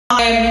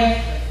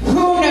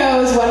Who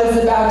knows what is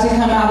about to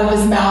come out of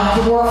his mouth,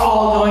 but we're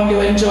all going to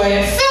enjoy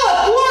it.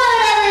 Philip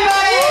Warren,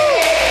 everybody!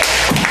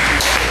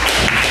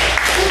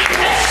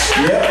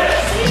 Yep.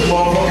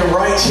 Motherfucking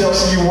right,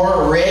 Chelsea, you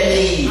weren't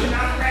ready.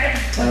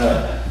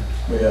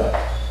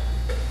 Yeah.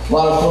 A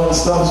lot of fun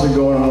stuff has been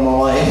going on in my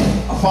life.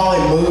 I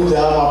finally moved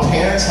out of my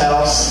parents'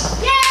 house.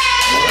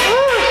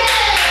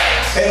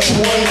 At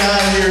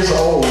 29 years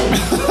old.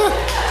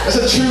 That's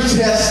a true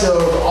test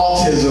of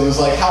autism. It's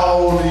like, how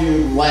old do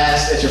you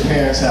last at your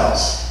parents'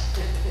 house?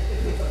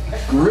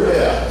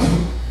 Yeah.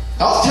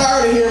 I was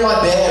tired of hearing my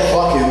dad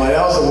fucking. Like,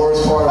 that was the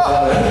worst part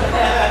about it.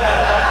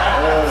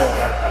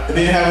 And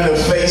then having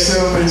to face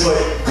him, and he's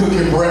like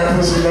cooking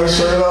breakfast with no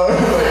shirt on.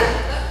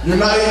 Like, you're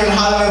not even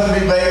hot enough to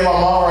be banging my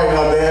mom right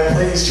now, Dad.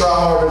 Please try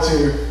harder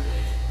to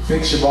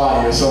fix your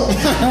body or something.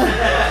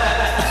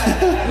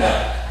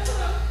 Yeah.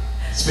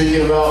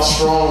 Speaking about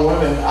strong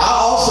women, I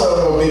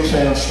also am a big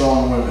fan of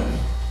strong women.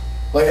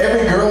 Like,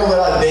 every girl that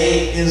I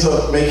date ends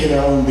up making her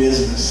own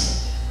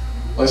business.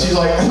 Like, she's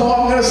like, oh,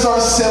 I'm gonna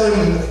start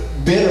selling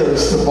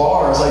bitters to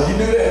bars. Like, you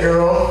do that,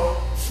 girl.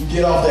 You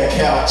get off that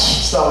couch.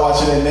 Stop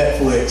watching that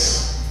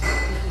Netflix.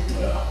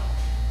 Yeah.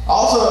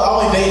 Also, I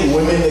only date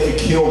women that can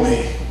kill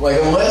me. Like,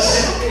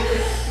 unless...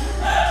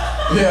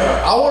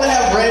 Yeah, I want to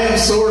have random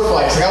sword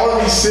fights. Like, I want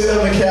to be sitting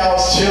on the couch,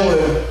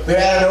 chilling,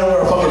 then out of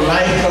nowhere, a fucking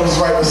knife comes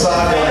right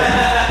beside me.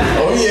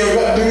 Oh yeah, we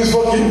got to do this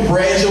fucking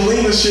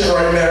Brangelina shit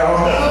right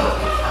now.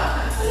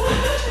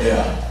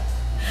 Yeah.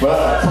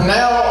 But from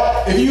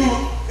now,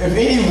 if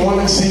any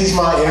woman sees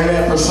my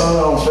internet persona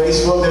on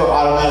Facebook, they'll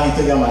automatically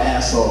think I'm an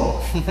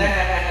asshole.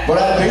 But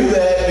I do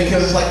that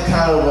because it's like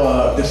kind of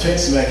a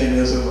defense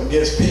mechanism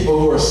against people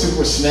who are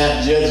super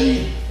snap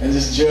judgy and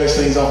just judge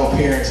things off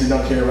appearance and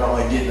don't care about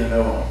like getting to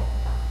know them.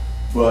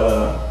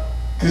 But,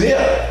 cause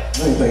yeah,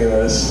 let me think of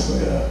this.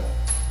 Yeah.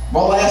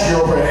 My last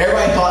girlfriend,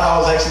 everybody thought I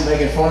was actually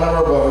making fun of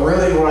her, but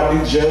really when I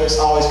do jokes,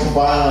 I always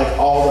combine like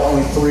all the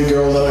only 3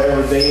 girls I've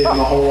ever dated in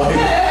my whole life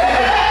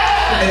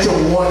into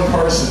one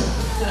person.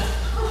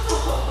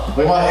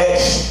 Like my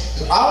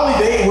ex, I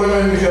only date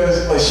women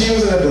because like she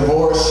was in a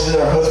divorce, she said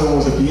her husband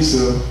was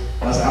abusive.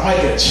 And I was like, I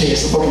might get a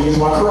chance to fucking use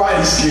my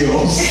karate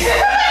skills.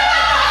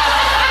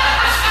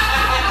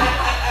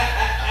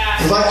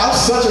 Cause like I'm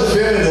such a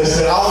feminist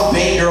that I'll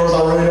date girls I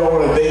really don't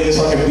want to date just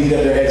so I can beat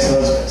up their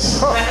ex-husbands.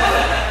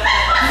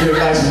 Get a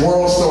nice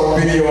world star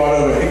video out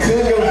of it. It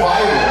could go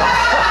viral.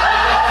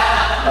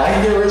 I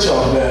can get rich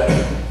off that.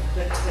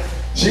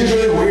 She was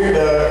really weird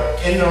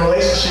in the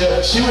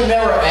relationship. She would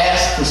never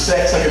ask for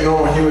sex like a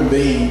normal human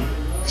being.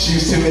 She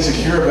was too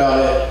insecure about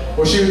it.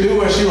 What she would do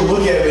was she would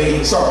look at me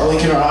and start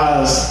blinking her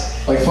eyes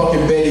like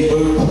fucking Betty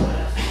Boop.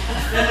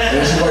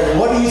 And she's like,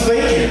 what are you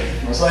thinking?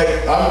 I was like,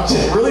 I'm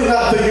just really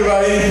not thinking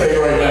about anything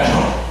right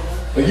now.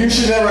 Like, you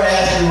should never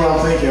ask me what I'm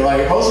thinking.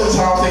 Like, most of the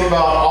time I'm thinking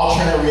about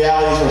alternate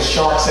realities where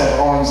sharks have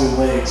arms and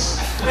legs.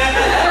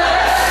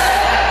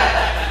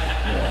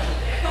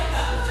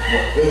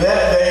 But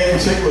that day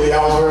particularly, I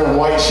was wearing a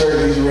white shirt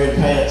and these red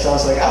pants. I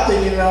was like, I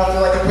think, I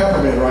feel like a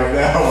peppermint right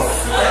now.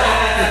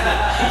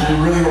 If you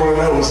really want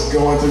to know what's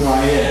going through my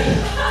head.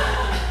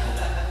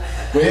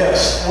 But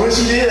yes, when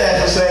she did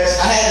ask for sex,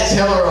 I had to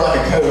tell her like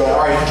a code. Like, all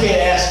right, you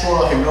can't ask for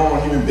like a normal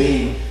human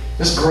being.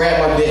 Just grab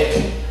my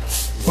dick.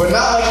 But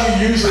not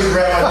like you usually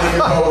grab my dick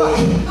in public.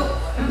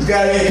 There's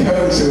got to be a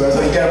code to it. It's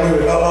like you got to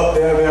move it up,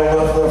 down, down,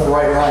 left, left,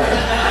 right, right.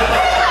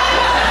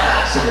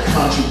 It's like a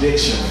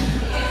contradiction.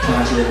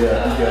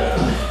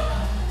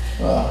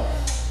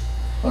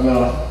 I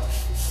know.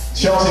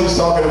 Chelsea was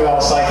talking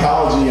about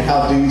psychology and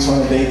how dudes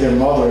want to date their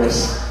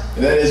mothers.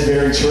 And that is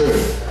very true.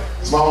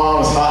 My mom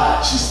was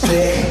hot. She's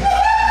thick.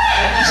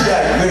 She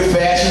got a good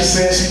fashion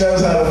sense. She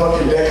knows how to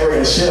fucking decorate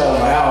the shit out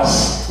of my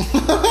house.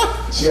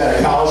 She got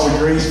a college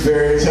degree. She's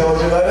very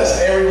intelligent. Like, that's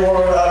every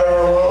woman I've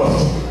ever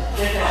loved.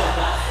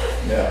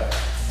 Yeah.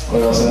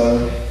 What else?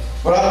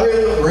 But I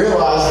really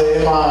realized that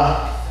in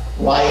my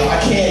life, I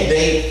can't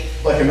date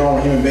like a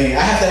normal human being.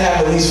 I have to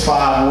have at least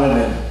 5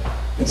 women.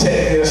 And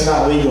technically, that's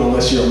not legal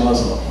unless you're a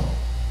Muslim.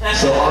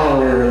 So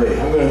honorarily,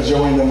 I'm going to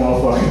join them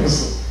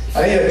motherfuckers.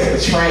 I need to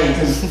train,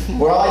 because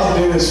what I like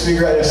to do is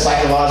figure out their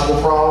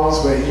psychological problems,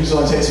 but it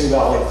usually only takes me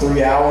about like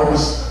 3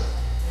 hours.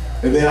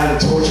 And then I have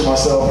to torture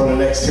myself for the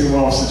next 2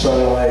 months to try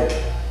to like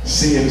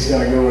see if it's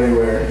going to go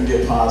anywhere and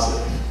get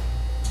positive.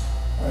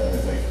 All right, let me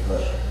think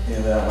about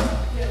that one.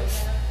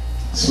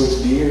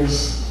 Switch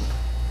gears.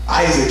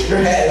 Isaac, your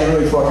hat is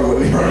really fucking with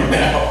me right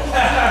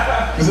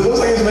now. Because it looks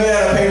like it's made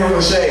out of paper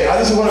mache. I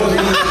just want to do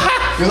this,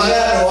 because I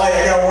got the light,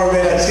 I got 1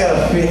 minute, I just got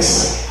to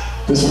fix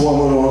this one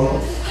little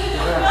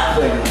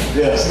thing.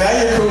 Yes, now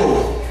you're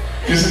cool.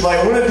 Because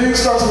like when a dude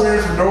starts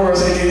wearing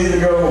fedoras, it can either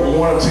go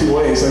one of 2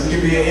 ways. Like you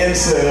could be an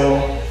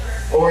incel,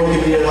 or you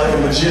could be like a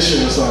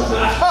magician or something.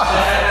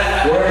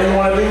 Whatever you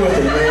want to do with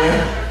it,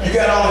 man. You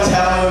got all the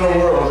talent in the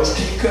world. Just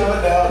keep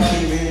coming down,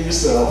 keep being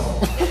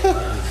yourself.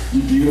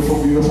 You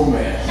beautiful, beautiful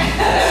man.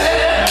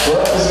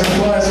 Well, it's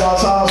been fun. It's all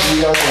time for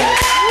you guys.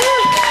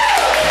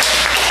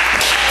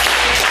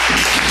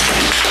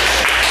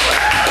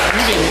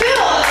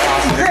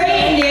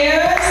 Great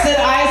news that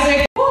Isaac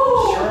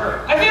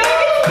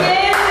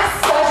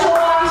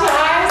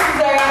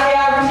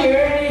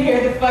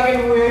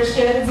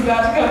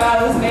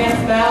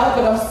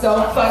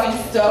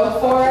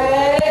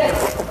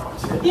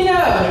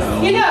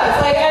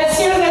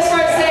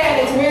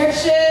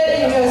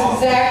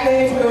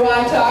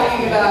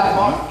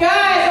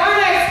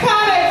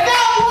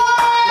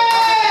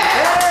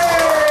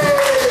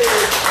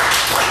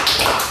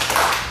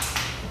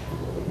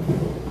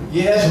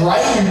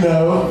you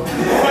know.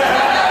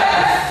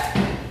 I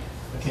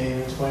can't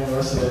even explain the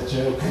rest of that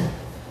joke.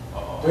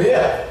 But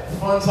yeah,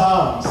 fun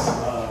times.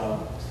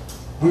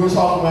 We were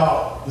talking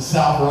about the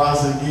South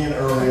rising again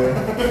earlier.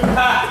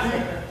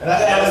 And I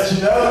gotta let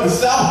you know, the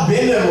South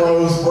been and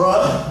rose,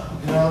 bruh.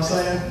 You know what I'm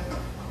saying?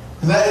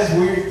 Because that is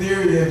weird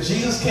theory. If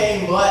Jesus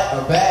came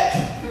back,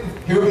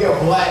 he would be a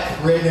black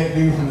redneck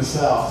dude from the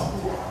South.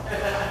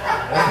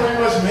 That's pretty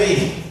much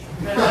me.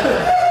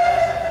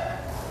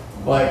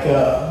 Like,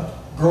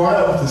 growing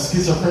up with a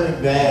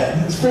schizophrenic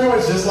dad, it's pretty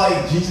much just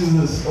like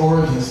Jesus'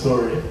 origin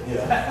story.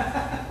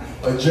 Yeah.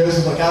 Like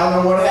Joseph's like, I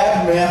don't know what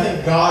happened, man. I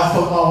think God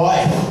fucked my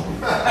wife.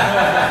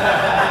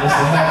 Must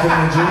have happened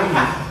in a dream.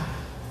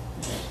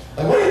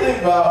 Like, what do you think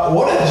about,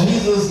 what if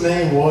Jesus'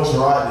 name was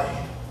Rodney?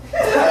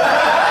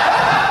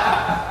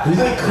 Do you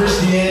think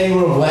Christianity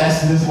would have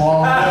lasted this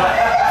long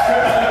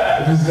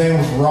if his name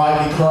was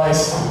Rodney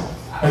Christ?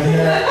 Like,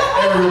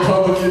 every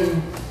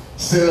Republican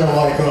senator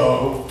like,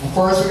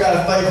 first we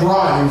gotta thank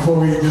Rodney before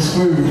we eat this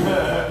food.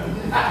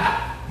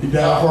 He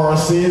died for our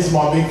sins,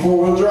 my big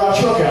 4-wheel drive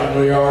truck out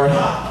in the yard.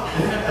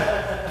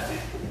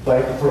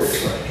 Thank you for it.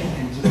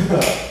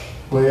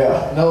 But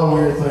yeah, another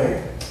weird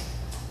thing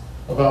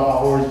about my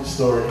origin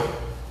story.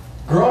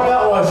 Growing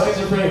up with a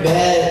schizophrenic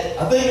dad,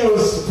 I think it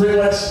was pretty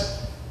much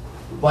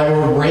like it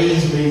would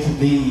raise me to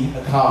be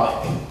a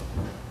comic.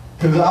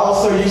 Because I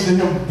was so used to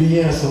him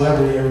being a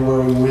celebrity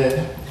everywhere we went.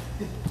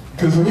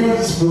 Because when he would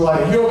just be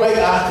like, he would make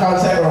eye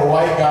contact with a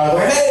white guy,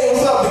 like, hey,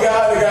 what's up, the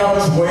guy would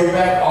just wave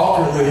back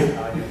awkwardly.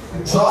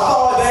 So I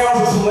thought my dad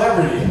was a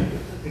celebrity.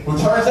 Well,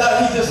 turns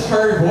out he just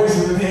heard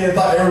voices in his head and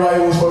thought everybody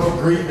was fucking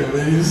greeting him.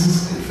 And he was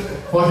just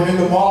fucking in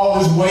the mall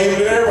just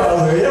waving at everybody. I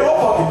was like, yeah, my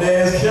fucking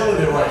dad's killing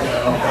it right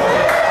now.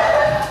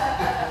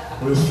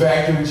 With his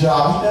factory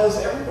job, he knows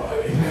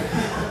everybody.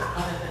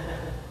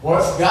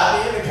 What's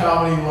got me into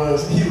comedy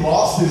was he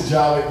lost his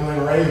job at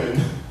Glen Raven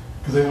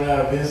because they went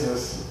out of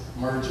business.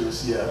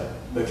 Mergers, yeah,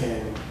 they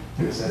came.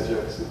 Here's that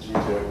joke, it's a G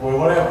joke. Well,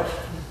 whatever.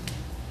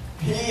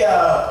 He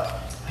had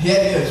to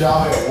get a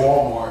job at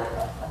Walmart,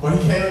 but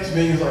he came up to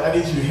me and was like, I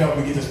need you to help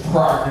me get this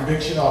prior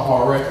conviction off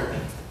my record.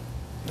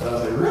 And I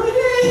was like, really?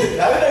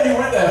 I didn't know you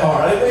went that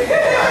hard. I didn't think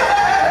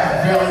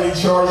apparently he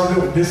charged him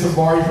with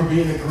disbar you for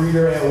being a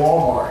greeter at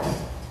Walmart.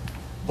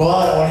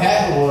 But what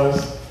happened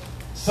was,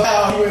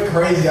 somehow he went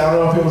crazy. I don't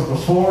know if it was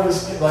before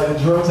the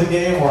drugs they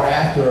gave him or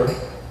after,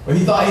 but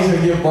he thought he was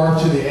going to give birth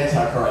to the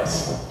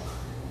Antichrist.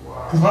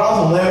 Because when I was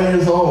 11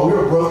 years old, we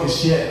were broke as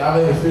shit, and I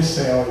made a fish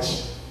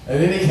sandwich. And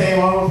then he came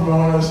home from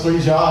one of those 3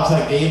 jobs,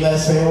 I gave that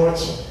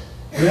sandwich.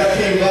 And then I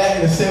came back,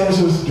 and the sandwich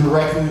was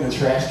directly in the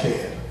trash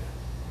can.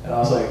 And I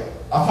was like,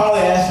 I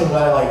finally asked him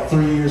about it like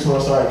 3 years before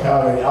I started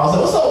comedy. I was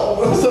like,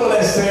 what's up with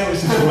that sandwich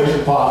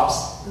situation,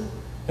 Pops?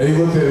 And he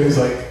looked at me, he was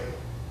like,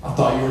 I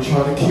thought you were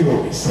trying to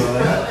kill me,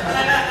 son.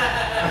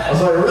 I was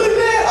like, really,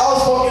 Dad? I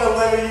was fucking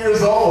 11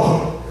 years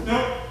old.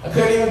 I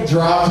couldn't even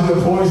drive to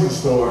the poison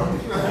store.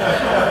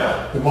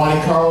 The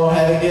Monte Carlo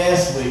had a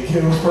gas leak.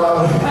 It was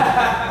probably,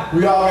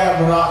 we all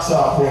got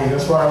monoxide poisoning.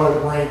 That's probably what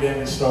the brain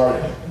damage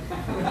started.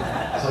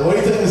 So what do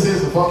you think this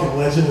is, the fucking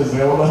Legend of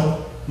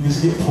Zelda? You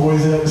just get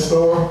poisoned at the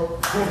store?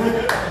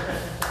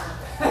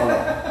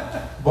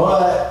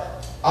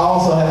 But I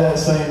also had that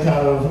same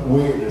kind of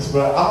weirdness.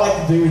 But I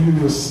like the dude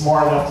who was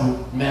smart enough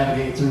to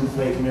navigate through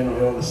fake mental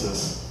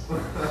illnesses.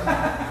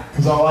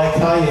 Because I like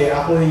Kanye,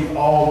 I believe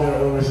all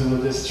mental illnesses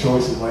are just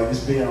choices, like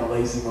just being a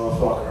lazy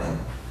motherfucker.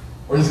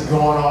 Or just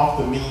going off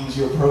the memes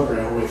you're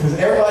programmed with. Because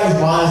everybody's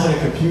mind's in a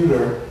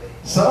computer.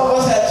 Some of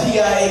us have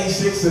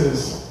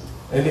TI-86s,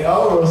 and the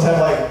other of us have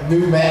like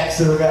new Macs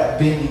that have got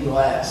bendy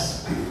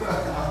glass.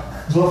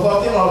 So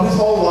fuck him up, his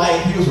whole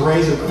life he was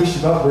raised with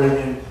Christian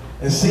upbringing,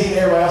 and seeing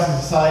everybody else in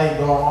society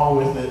going along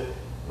with it,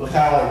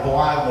 kind of like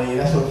blindly,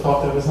 that's what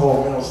fucked up his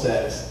whole mental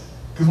status.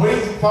 Because when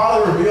he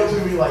finally revealed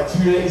to me like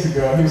 2 days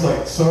ago, he was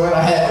like, son,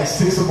 I had like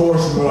 6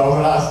 abortions when I was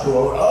in high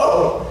school. Went,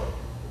 oh,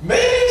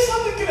 maybe there's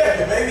something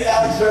connected. Maybe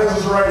Alex Jones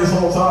was right this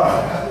whole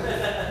time.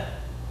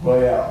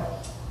 But yeah.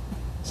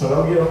 So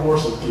don't get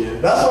abortions,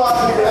 kid. That's why I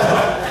figured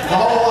out my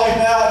whole life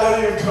now I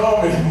don't even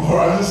come anymore.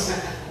 I'm just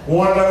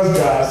one of those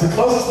guys. The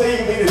closest thing you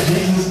can be to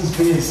Jesus is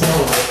being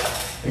celibate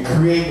and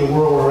creating the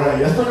world around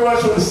you. That's pretty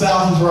much what the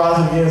South is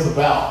Rising Again is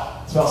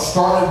about. It's about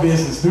starting a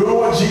business, doing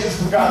what Jesus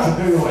forgot to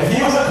do. And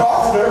he was a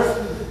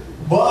carpenter,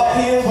 but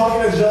he didn't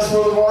fucking adjust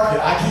for the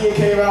market. IKEA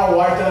came out and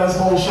wiped out his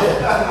whole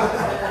shit.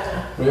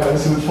 But yeah,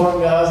 this was fun,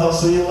 guys. I'll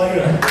see you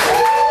later.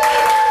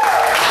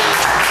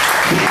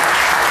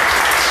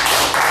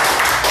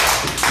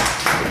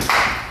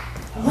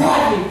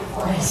 Rodney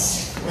Christ.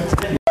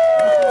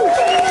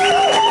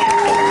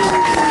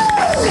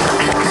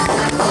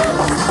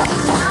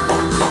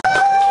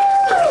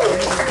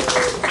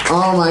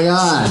 Oh my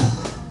God.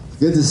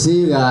 Good to see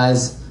you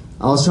guys.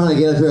 I was trying to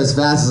get up here as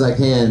fast as I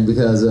can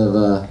because of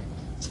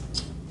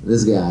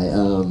this guy.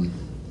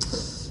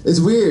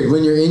 It's weird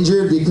when you're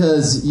injured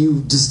because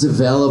you just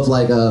develop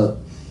like a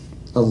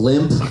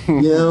limp,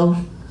 you know?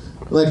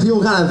 Like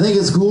people kind of think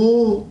it's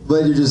cool,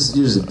 but you're just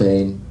in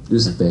pain. You're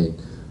just in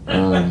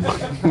pain.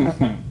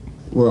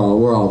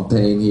 we're all in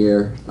pain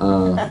here.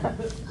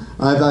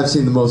 I've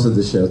seen the most of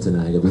the show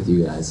tonight with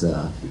you guys.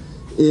 I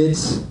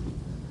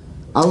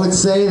would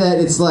say that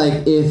it's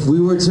like if we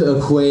were to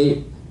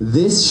equate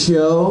this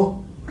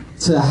show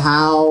to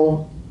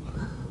how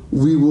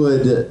we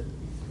would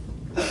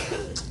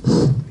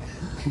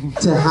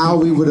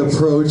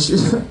approach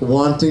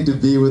wanting to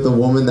be with a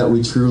woman that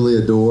we truly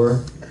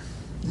adore.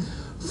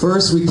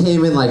 First, we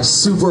came in like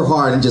super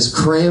hard and just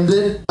crammed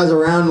it. I was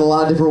around in a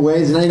lot of different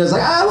ways, and then he was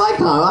like, I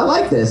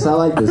like this.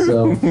 So,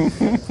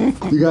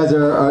 you guys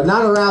are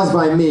not aroused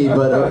by me,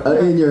 but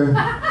in your...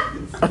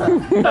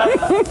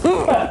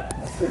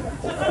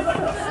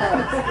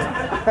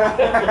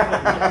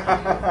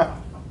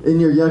 in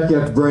your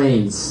yuck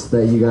brains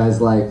that you guys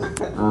like.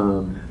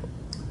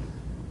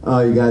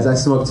 Oh, you guys, I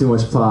smoke too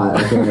much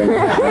pot. Okay.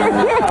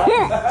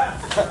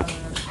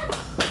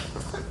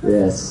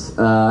 Yes.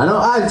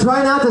 I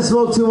try not to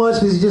smoke too much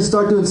because you just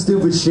start doing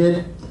stupid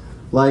shit.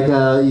 Like,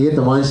 you get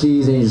the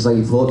munchies and you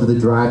pull up to the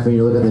drive-thru and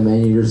you look at the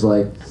menu and you're just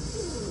like,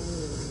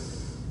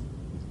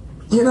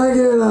 can I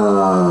get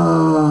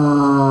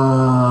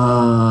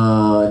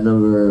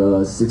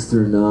number 6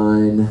 through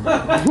 9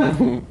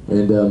 and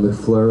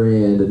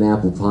McFlurry and an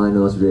apple pie?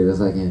 No, it's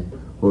ridiculous. I can't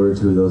order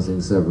 2 of those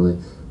things separately.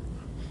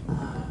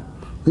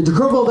 Could you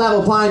crumble the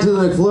apple pie into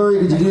the McFlurry?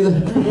 Could you do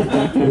that?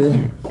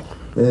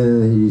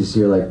 And you just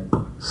hear like,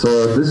 so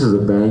this is a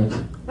bank.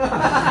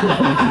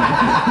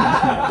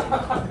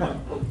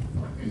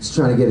 I'm just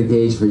trying to get a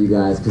gauge for you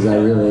guys because I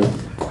really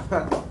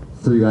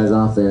threw you guys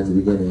off there in the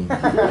beginning.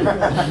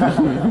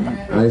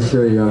 I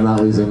assure you I'm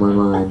not losing my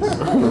mind.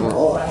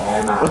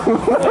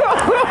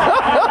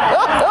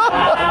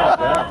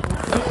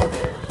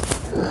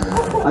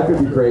 I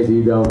could be crazy,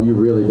 you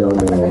really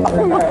don't know.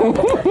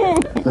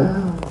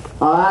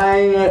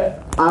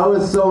 I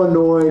was so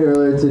annoyed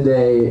earlier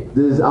today.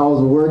 I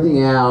was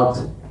working out,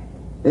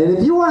 and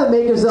if you want to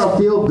make yourself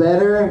feel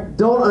better,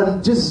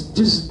 don't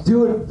just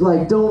do it.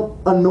 Like, don't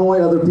annoy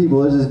other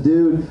people. There's this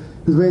dude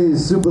who's making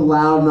these super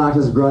loud,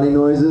 obnoxious grunting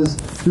noises.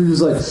 Who's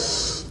just like,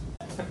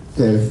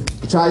 okay.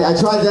 I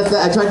tried the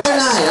max.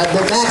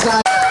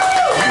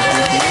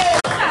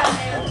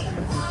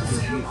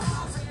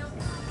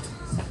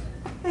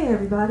 Hey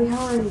everybody,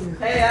 how are you?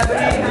 Hey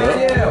Ebony, how are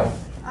you?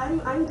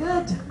 I'm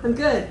good. I'm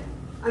good.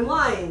 I'm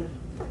lying.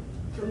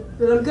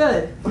 But I'm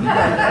good.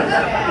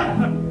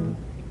 I'm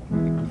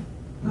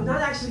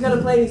not actually going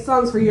to play any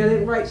songs for you. I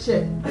didn't write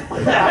shit.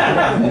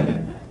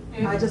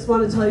 I just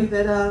want to tell you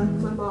that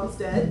my mom's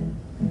dead.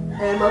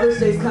 And Mother's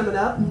Day's coming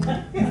up.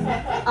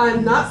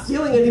 I'm not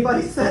stealing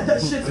anybody's set.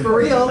 That shit's for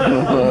real.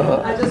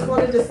 I just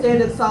wanted to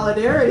stand in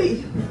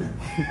solidarity.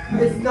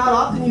 It's not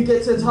often you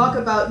get to talk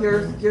about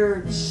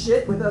your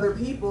shit with other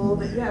people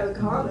that you have in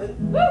common.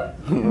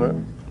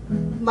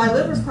 My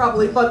liver's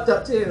probably fucked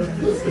up too.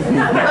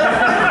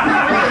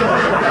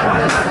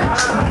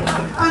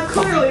 I'm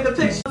clearly the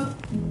picture.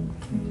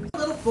 A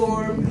little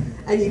form,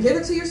 and you give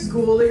it to your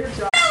school or your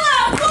job.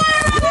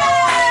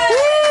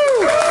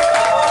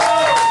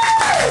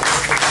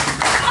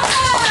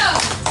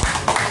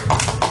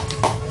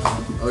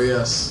 Oh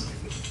yes,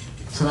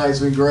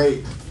 tonight's been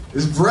great.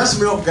 Is breast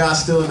milk guy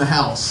still in the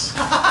house?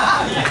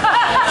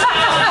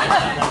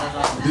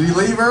 Did he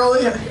leave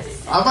early?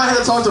 I might have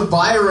to talk to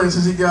Byron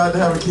since he got to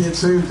have a kid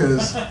too,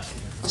 because I'm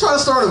trying to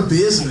start a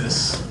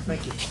business.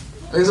 Thank you.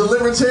 There's a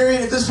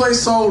libertarian. If this place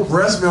sold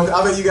breast milk,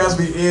 I bet you guys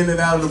would be in and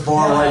out of the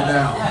bar right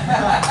now.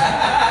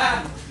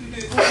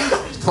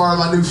 It's part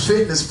of my new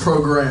fitness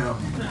program.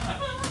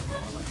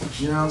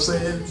 You know what I'm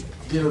saying?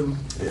 Get them.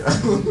 Yeah.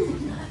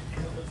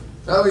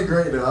 That'd be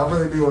great though. I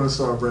really do want to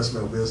start a breast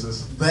milk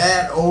business.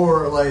 That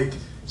or like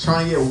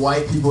trying to get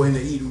white people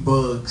into eating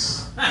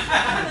bugs.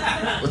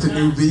 With the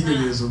new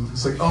veganism.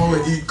 It's like, oh,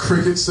 they eat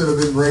crickets that have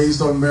been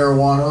raised on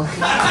marijuana.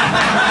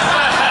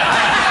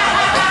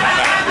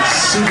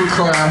 It's super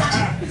craft.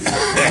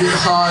 Get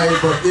high,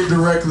 but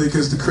indirectly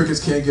because the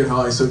crickets can't get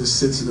high, so it just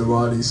sits in their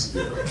bodies.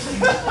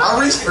 I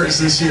researched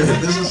this shit.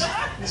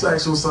 It's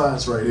actual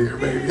science right here,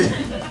 baby.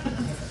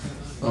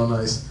 Oh,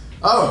 nice.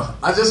 Oh,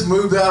 I just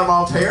moved out of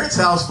my parents'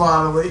 house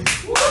finally.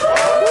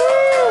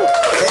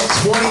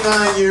 At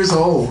 29 years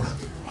old.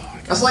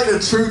 That's like the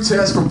true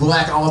test for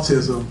black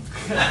autism.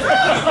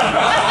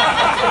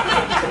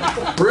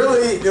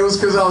 Really, it was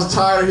because I was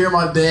tired of hearing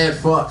my dad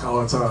fuck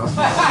all the time.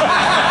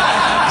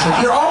 So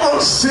you're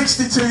almost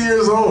 62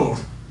 years old.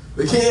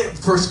 They can't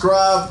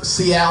prescribe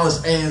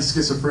Cialis and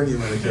schizophrenia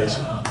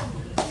medication. I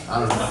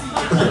don't know.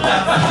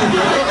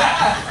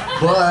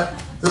 But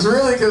it's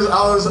really because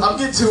I'm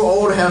getting too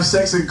old to have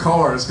sex in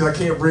cars because I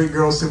can't bring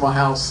girls to my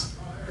house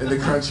in the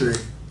country.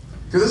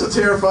 Because it's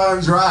a terrifying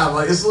drive.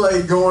 Like, it's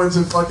like going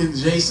to fucking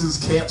Jason's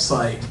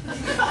campsite.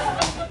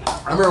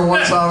 I remember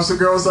one time some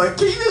girl was like,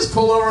 can you just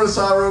pull over to the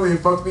side road and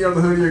fuck me on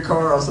the hood of your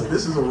car? I was like,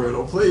 this is a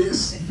riddle,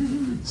 please.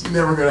 It's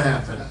never gonna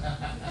happen.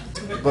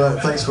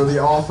 But thanks for the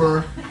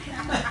offer.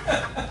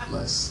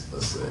 Let's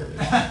see.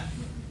 I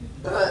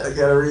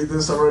gotta read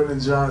this. I wrote it in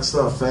giant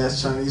stuff.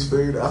 Fast Chinese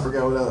food. I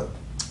forgot what I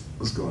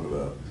was going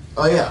about.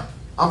 Oh yeah.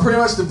 I'm pretty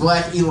much the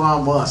black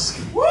Elon Musk.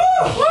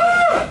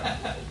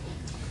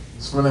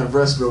 from that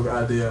breast milk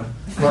idea.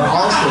 But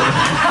also,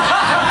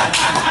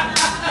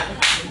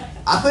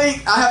 I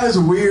think I have this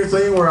weird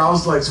thing where I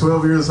was like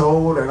 12 years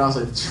old and I was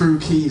like the true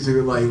key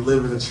to like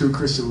living a true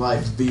Christian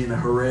life is being a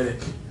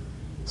heretic.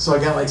 So I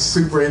got like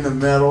super into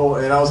metal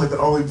and I was like the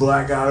only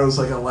black guy that was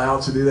like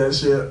allowed to do that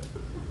shit.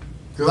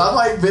 Cause I've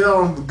like been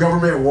on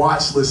government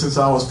watch list since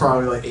I was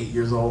probably like 8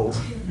 years old.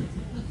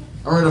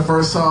 I remember the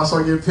first time I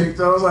started getting picked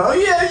up, I was like, oh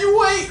yeah, you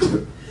wait.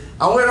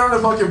 I went on the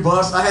fucking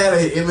bus, I had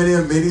a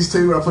M&M Minis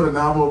too, and I put a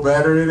 9-volt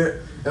battery in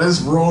it, and I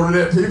just rolled it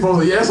at people. I was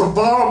like, yeah, it's a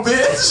bomb,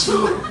 bitch.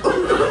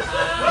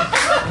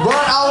 But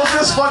I was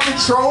just fucking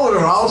trolling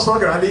them.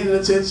 I needed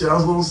attention. I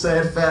was a little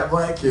sad, fat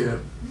black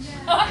kid.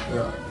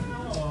 Yeah.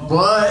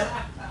 But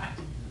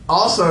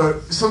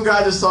also, some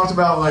guy just talked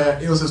about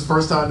like it was his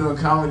first time doing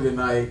comedy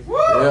tonight.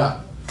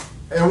 Yeah.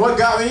 And what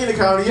got me into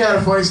comedy, you had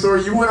a funny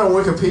story. You went on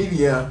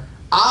Wikipedia.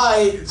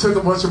 I took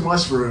a bunch of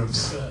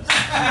mushrooms.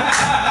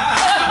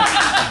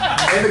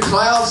 And the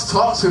clouds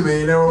talked to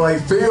me and they were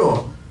like,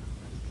 Phil,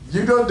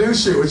 you don't do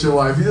shit with your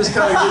life. You just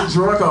kind of get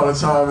drunk all the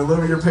time and live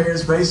in your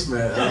parents'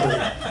 basement.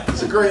 Like,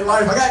 it's a great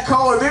life. I got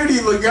Call of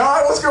Duty, look,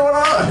 God, what's going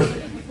on?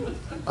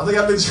 I think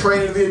I've been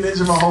training to be a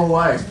ninja my whole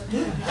life.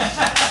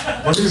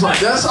 But he's like,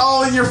 that's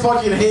all in your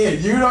fucking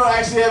head. You don't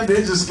actually have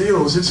ninja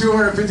skills. You're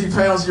 250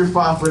 pounds, you're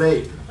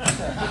 5'8".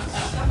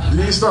 You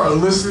need to start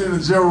listening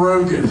to Joe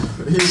Rogan.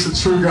 He's the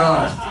true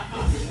God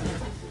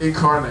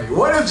incarnate.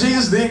 What if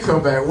Jesus did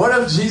come back? What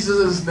if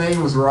Jesus'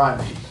 name was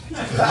Rodney?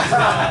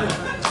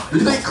 Do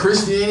you think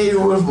Christianity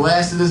would have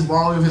lasted as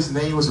long if his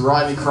name was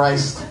Rodney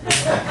Christ?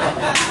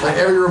 Like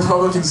every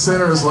Republican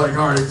senator is like,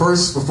 all right,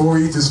 first, before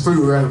we eat this food,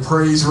 we're going to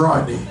praise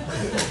Rodney.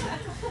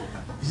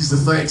 He's the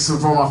thanks for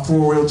my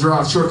 4-wheel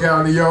drive truck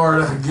out in the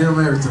yard. I can give him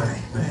everything.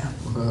 Damn.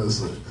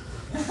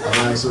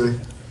 Actually.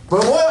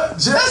 But what?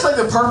 That's like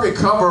the perfect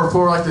cover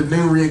for like the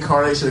new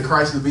reincarnation of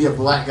Christ, to be a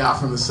black guy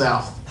from the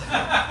South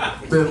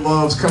that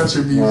loves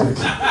country music.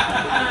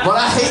 But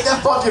I hate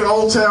that fucking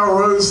Old Town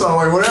Road song.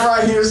 Like whenever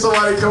I hear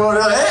somebody come on,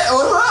 like, hey,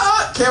 what's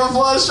up?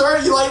 Camouflage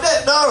shirt? You like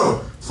that?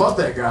 No. Fuck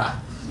that guy.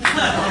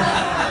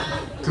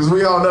 Because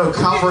we all know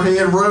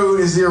Copperhead Road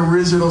is the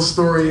original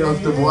story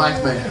of the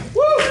black man.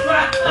 Woo!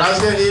 And I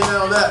was going to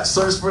email that.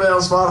 Search for that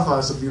on Spotify.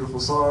 It's a beautiful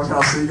song.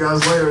 I'll see you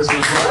guys later. It's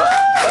been fun.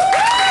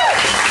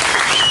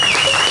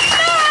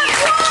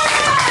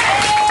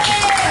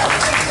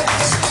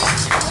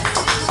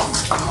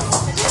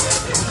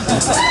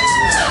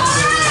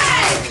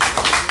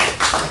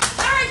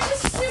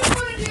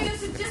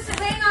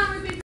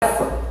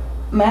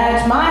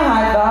 Match my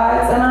high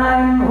thoughts, and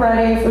I'm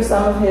ready for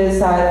some of his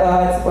high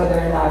thoughts, whether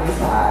or not he's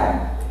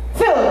high.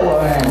 Philip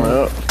Warren.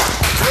 Well.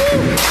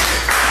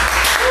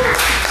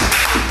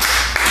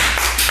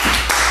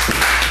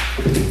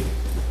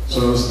 So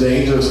those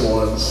dangerous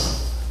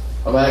ones,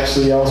 I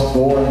was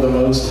born the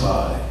most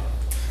high.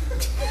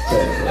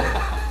 Technically.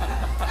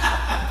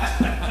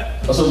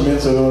 That's what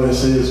mental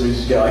illness is. We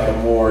just got like a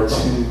more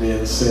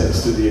tuned-in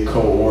sense to the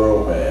occult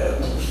world,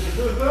 man.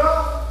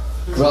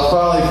 Because I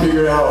finally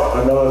figured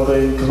out another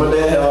thing, because my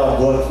dad had a lot of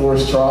blunt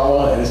force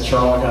trauma, and his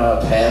trauma kind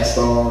of passed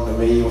on to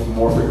me with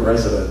morphic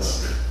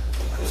resonance.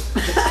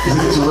 Because he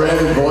just read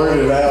and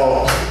blurted it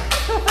out.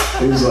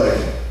 He was like,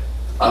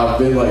 I've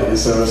been like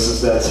this ever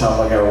since that time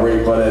I got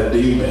raped by that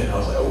demon. I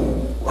was like,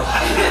 ooh.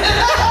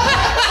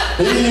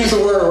 He didn't use the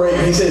word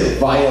rape, he said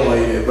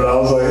violated, but I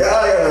was like,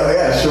 I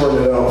gotta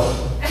shorten it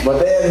up. My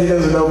dad, he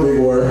doesn't know big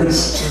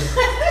words.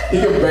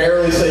 He can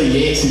barely say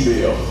Yancey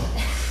Bill.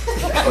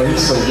 Or he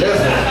said,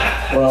 yeah.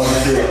 When I was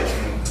a kid.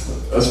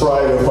 That's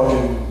probably the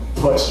fucking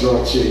punch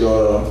drunk shit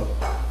going on.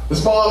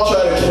 His mom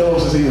tried to kill him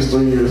since he was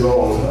 3 years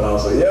old. And I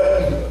was like,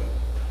 yep.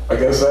 I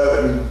guess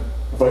that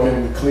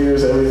fucking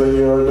clears everything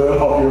you ever done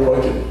off your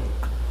fucking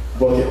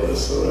bucket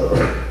list or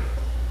whatever.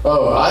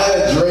 Oh, I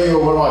had a dream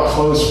of one of my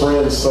close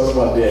friends sucked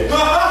my dick.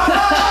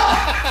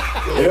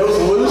 And it was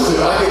lucid.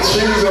 I could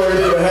choose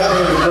everything that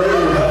happened in the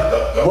dream.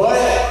 But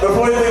the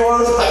funny thing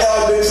was, I got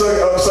my dick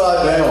sucked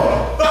upside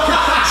down.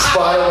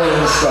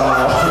 Spider-Man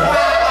style.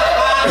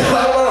 I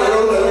don't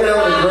know, we were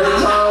having a great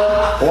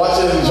time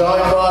watching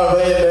Jean-Claude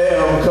Van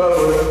Damme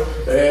cuddle,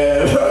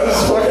 and I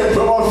just fucking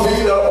put my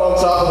feet up on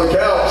top of the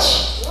couch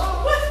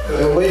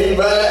and lean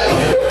back.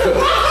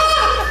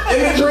 In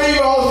the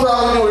dream, I was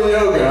probably doing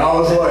yoga. I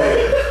was like,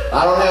 I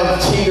don't have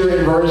teeter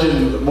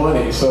inversion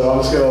money, so I'm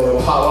just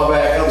gonna pop my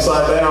back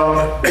upside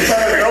down. It's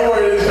out of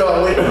nowhere, they just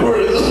gotta lean over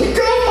it. It's like,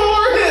 go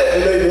for it!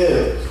 And they did.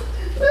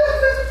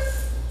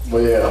 But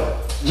yeah.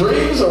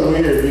 Dreams are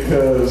weird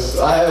because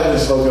I haven't been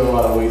smoking a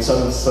lot of weed, so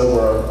I've been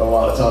sober a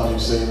lot of times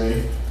you've seen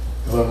me.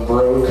 Because I'm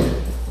broke,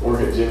 work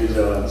at Jimmy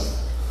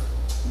John's.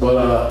 But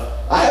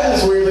I have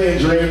this weird thing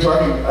in dreams where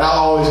I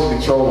always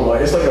control them.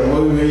 Like, it's like a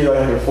movie, like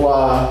I can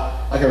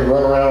fly, I can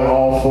run around on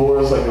all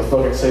fours like a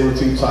fucking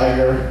saber-tooth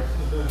tiger,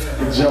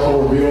 and jump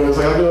over buildings.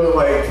 Like I'm doing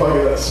like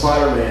fucking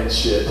Spider-Man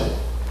shit.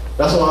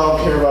 That's why I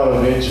don't care about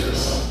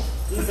Avengers.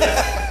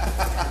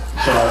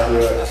 So I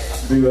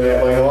do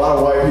that. Like a lot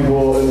of white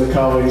people in the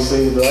comedy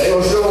scene, they're like, hey,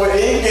 what's going on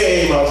in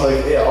game? I was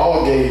like, yeah,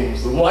 all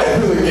games. Life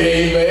is a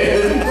game,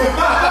 man.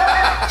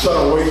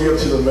 Trying to wake you up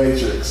to the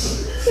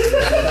Matrix.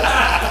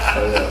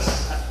 Oh, yes.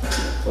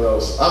 What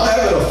else? I'm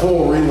having a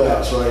full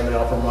relapse right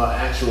now from my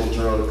actual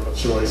drug of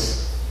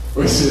choice,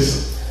 which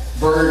is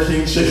Burger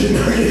King chicken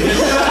nuggets.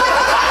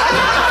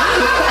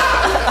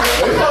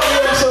 They fucked me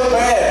up so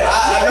bad. I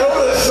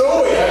know the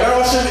soy. I know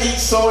I shouldn't eat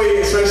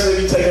soy, especially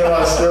if you take a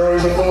lot of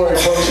steroids before. It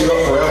fucks you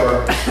up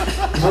forever.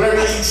 Because whenever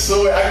you eat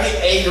soy, I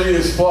get angry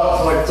as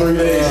fuck for like 3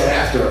 days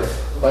after.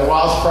 Like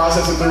while I was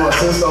processing through my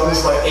system, I'm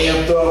just like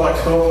amped up, like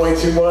coming way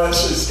too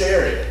much. It's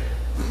scary.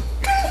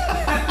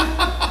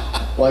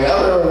 Like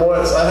I remember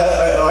once I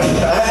had like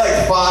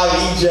 5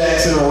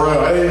 ejacs in a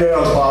row. I didn't even know that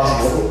was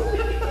possible.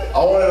 I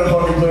wanted to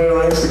fucking put it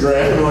on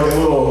Instagram like a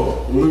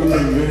little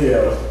looping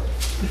video.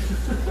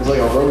 It's like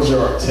a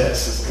Rorschach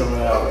test that's coming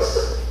out.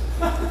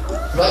 I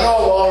go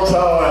a long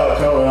time without it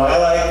coming out.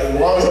 As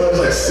long as it was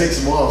like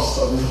 6 months,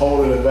 I'm just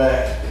holding it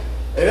back.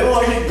 It didn't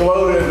like it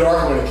glowed in the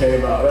dark when it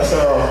came out. That's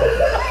how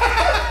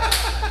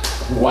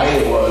white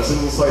it was. It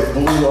was like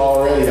blue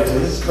already. I was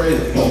like, this is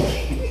crazy.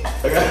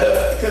 Like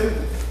I couldn't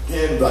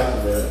get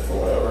document it or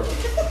whatever.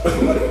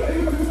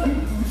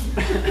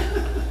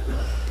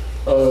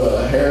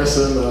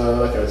 Harrison, I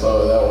can talk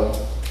about that one.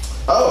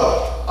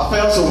 Oh, I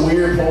found some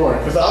weird porn.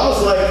 Because I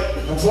was like,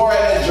 before I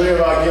had that dream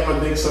about getting my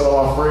dick sucked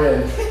on my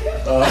friend,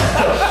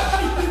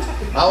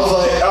 I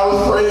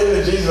was praying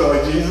to Jesus,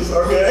 like, Jesus,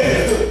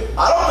 okay?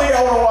 I don't think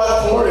I want to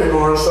watch porn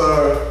anymore,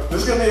 so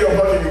this is going to be a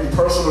fucking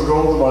personal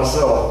goal to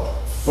myself.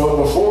 But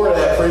before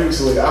that,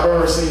 previously, I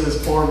remember seeing this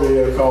porn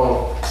video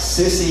called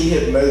Sissy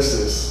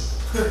Hypnosis.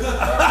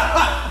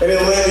 And it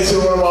led me to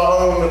one of my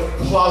own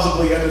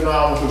plausibly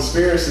undeniable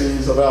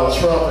conspiracies about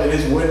Trump and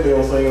his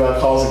windmill thing about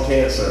causing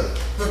cancer.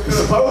 Because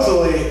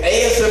supposedly,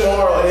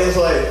 ASMR is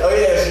like, oh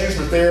yeah, it's used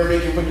for therapy,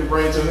 you can put your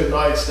brain to a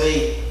hypnotic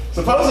state.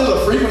 Suppose there's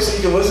a frequency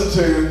you can listen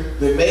to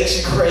that makes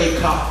you crave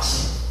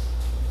cocks.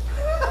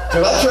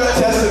 Because I tried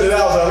testing it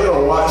out, so I'm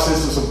going to watch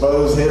this with some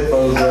Bose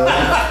headphones on.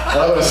 And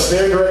I'm going to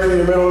stare directly in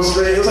the middle of the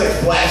screen. It was like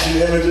flashing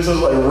images. It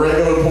was like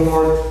regular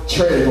porn,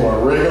 tranny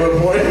porn, regular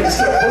porn. It was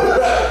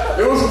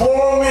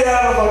blowing me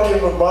out of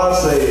fucking mind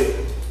state.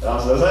 And I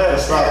was like, I had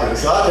to stop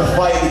this. So I had to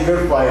fight the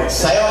good fight.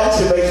 Sounds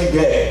can make you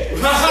gay.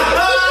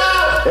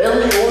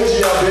 Every orgy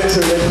I've been to,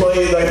 they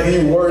played like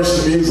the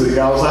worst music.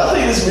 I was like, I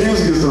think this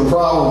music is the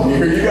problem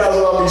here. You guys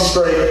want to be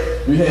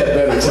straight, you had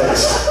better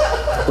taste.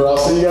 But I'll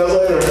see you guys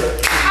later.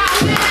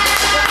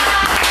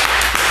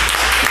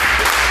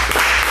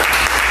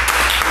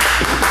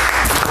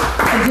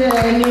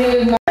 I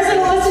needed my person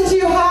to listen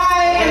to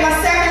high and my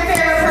second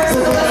favorite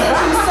person to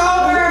listen to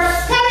sober.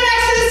 Coming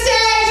next to the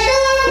stage,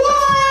 Philip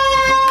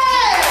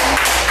Ward!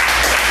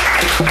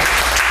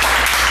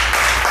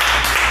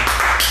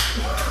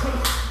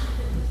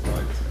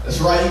 That's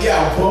right, you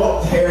got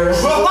bumped,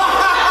 Harris.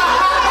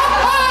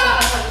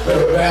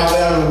 Better bow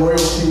down to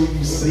royalty when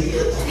you see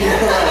it.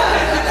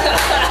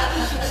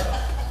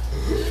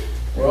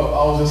 Well, I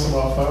was just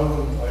on my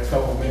phone like a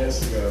couple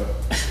minutes ago.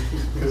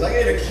 Because I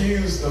get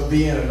accused of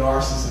being a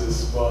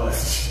narcissist, but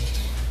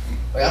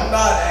like I'm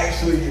not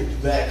actually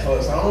that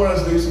close. I'm one of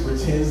those dudes who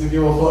pretends to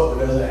give a fuck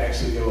but doesn't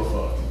actually give a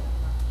fuck.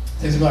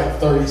 It takes me like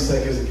 30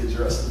 seconds to get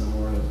dressed in the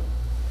morning.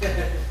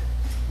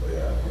 But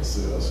yeah, let's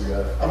see what else we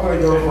got. I'm gonna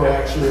go for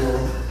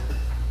actual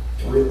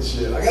written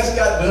shit. I guess I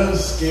got done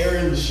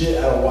scaring the shit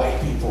out of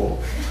white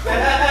people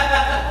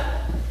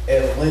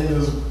at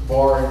Linda's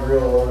Bar and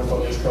Grill, or whatever the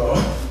fuck it's called.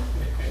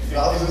 I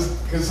was just,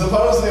 because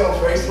supposedly on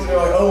Facebook they're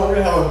like, oh, we're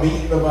going to have a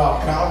meeting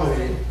about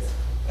comedy.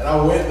 And I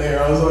went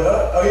there, I was like,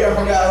 oh yeah, I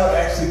forgot I don't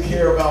actually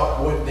care about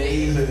what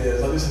days it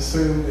is. I just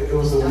assumed it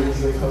was the weeks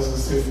they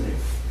closest to me.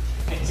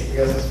 I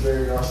guess it's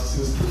very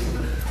narcissistic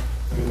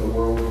when the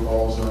world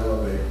revolves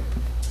around me,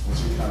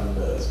 which it kind of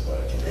does, but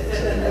I can't really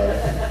tell you about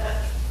it.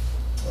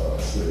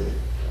 Let's see.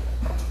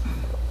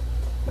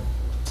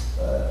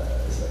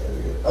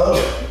 Oh!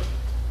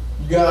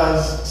 You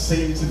guys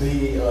seem to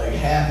be like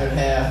half and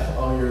half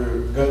on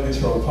your gun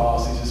control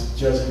policy, just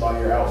judging by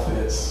your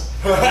outfits.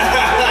 Y'all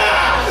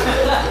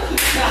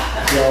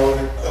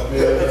are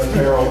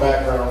apparel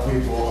background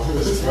people,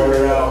 just throw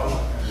it out.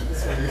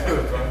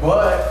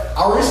 But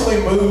I recently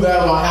moved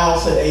out of my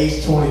house at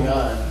age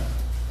 29.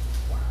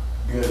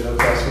 Good, no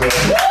class for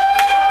that.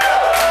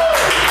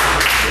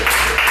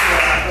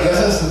 I guess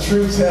that's the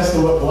true test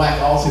of what black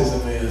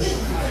autism is.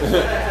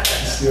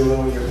 Still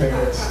living with your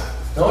parents.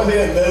 The only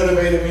thing that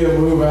motivated me to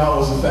move out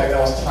was the fact that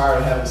I was tired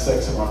of having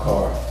sex in my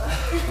car.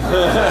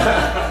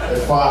 At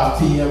 5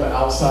 p.m.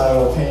 outside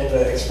of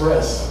Panda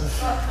Express.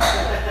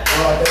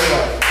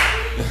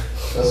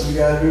 That's what you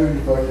gotta do, you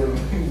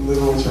fucking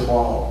live with your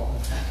mom.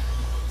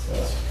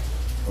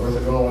 Where's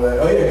it going with that?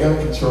 Oh yeah, gun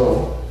control.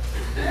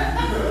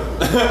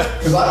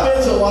 Because I've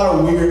been to a lot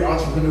of weird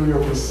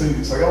entrepreneurial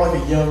pursuits. Like I'm like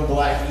a young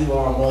black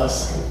Elon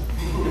Musk.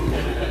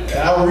 And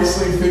I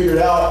recently figured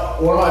out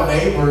one of my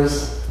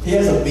neighbors, he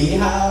has a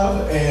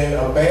beehive, and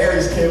a bear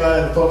just came out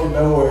of fucking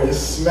nowhere and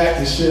just smacked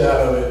the shit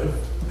out of it.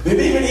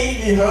 Didn't even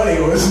eat any honey.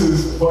 This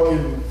is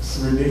fucking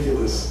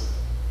ridiculous.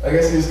 I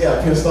guess he just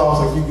got pissed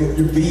off. Like,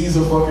 your bees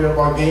are fucking up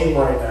my game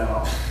right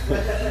now.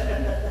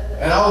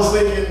 And I was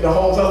thinking the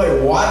whole time,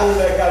 like, why didn't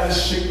that guy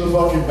just shoot the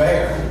fucking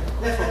bear?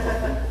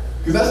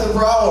 Because that's the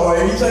problem. Like,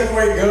 if you take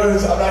away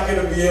guns, I'm not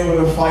going to be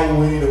able to fight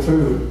Winnie the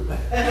Pooh.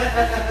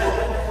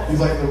 He's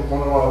like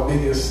one of my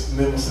biggest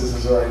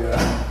nemesis right now.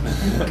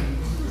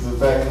 Because the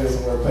fact that he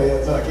doesn't wear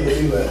pants, I can't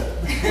do that.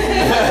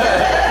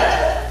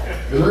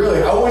 Because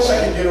really, I wish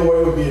I could get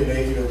away with being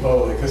naked in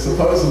public. Because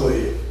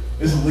supposedly,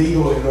 it's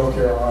legal in North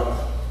Carolina.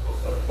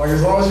 Like,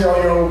 as long as you're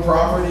on your own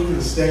property, you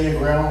can stay in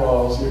your ground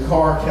walls, your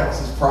car counts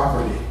as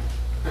property.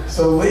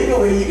 So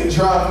legally, you can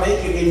drive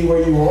naked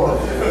anywhere you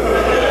want.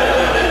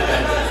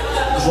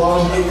 As long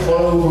as you get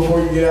clothes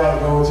before you get out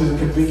and go into the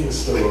convenience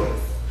store.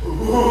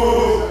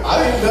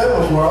 I didn't do that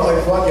before. I was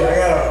like, fuck it, I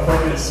got a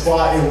fucking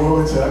spot in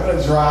Wilmington. I'm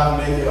gonna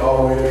drive naked all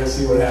the way there and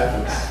see what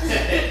happens.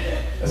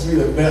 That's gonna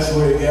be the best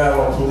way to get out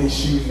of a police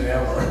shooting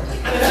ever.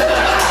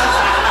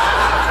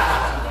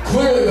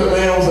 Clearly the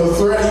man was a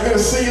threat. You're gonna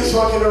see his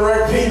fucking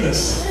erect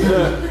penis.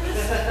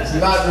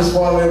 He's not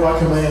responding to my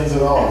commands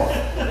at all.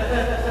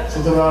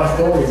 Something about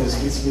authority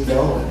just gets me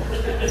going.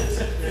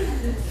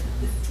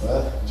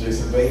 What?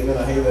 Jason Bateman,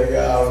 I hate that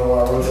guy. I don't know why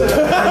I wrote that.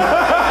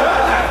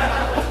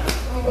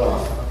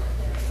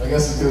 I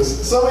guess it's because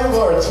some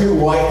people are too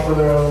white for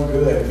their own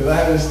good. Because I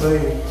have this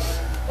thing,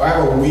 I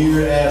have a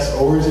weird ass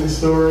origin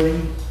story,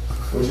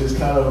 which is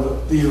kind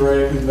of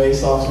theoretically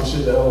based off some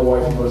shit that other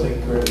white people are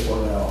taking credit for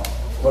now.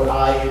 But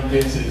I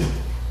invented.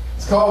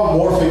 It's called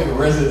morphic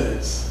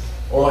resonance,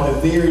 or like the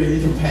theory that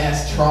you can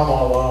pass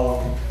trauma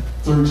along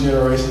through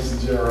generations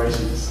and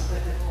generations.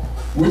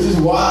 Which is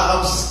why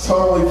I'm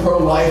totally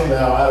pro-life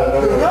now out of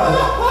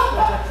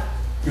nowhere.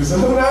 Because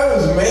who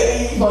knows,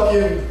 maybe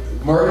fucking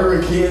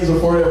murdering kids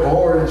before they're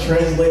born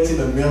translates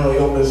into mental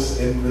illness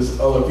in this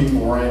other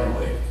people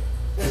randomly.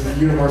 Because the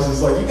universe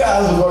is like, you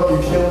guys are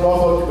fucking killing my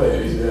fucking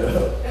babies,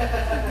 yeah.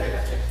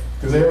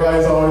 Because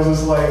everybody's always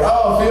just like,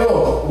 oh,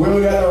 Phil,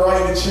 women got the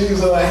right to choose.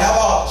 They're like, how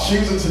about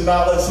choosing to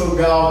not let some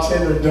guy off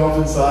Tinder dump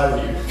inside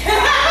of you?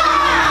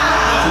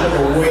 It's like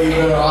a way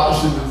better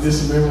option than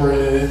dismembering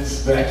it and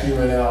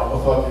vacuuming out a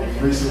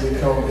fucking recently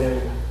come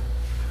in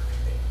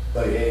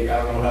like egg.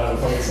 I don't know how the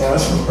fucking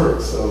science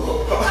works, so.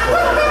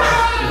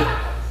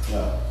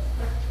 No.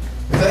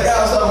 That guy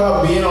was talking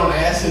about being on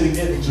acid and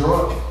getting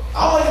drunk.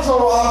 I'm like the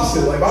total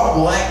opposite. Like my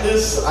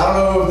blackness, I don't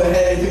know if that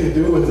had anything to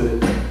do with it.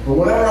 But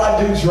whenever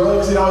I do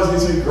drugs, it always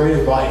gives me great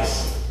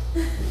advice.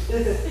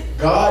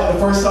 God, the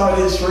first time I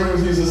did shrooms,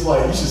 he was just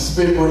like, you should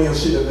spend money on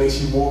shit that makes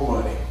you more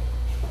money.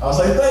 I was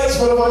like, thanks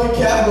for the fucking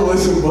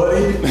capitalism,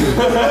 buddy.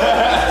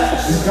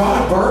 Is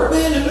God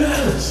Birdman? Who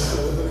knows?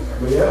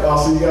 But yeah, I'll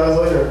see you guys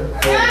later.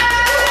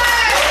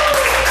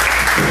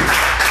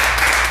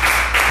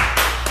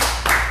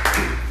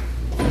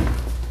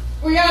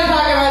 We gotta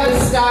talk about the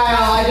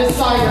style. I just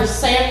saw your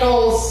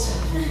sandals.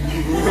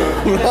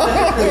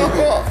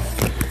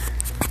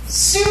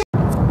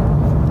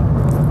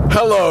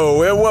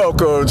 Hello and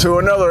welcome to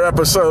another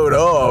episode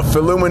of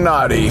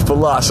Illuminati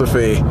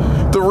Philosophy,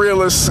 the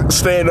realest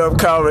stand-up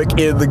comic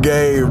in the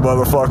game,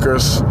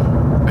 motherfuckers.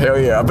 Hell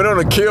yeah, I've been on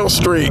a kill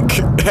streak.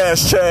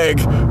 Hashtag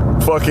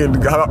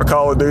fucking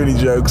Call of Duty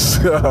jokes.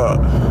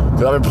 I've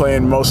been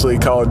playing mostly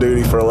Call of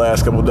Duty for the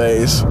last couple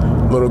days.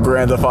 Little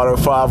Grand Theft Auto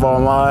 5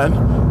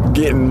 online.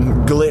 Getting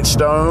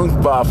glitched on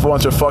by a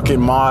bunch of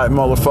fucking mod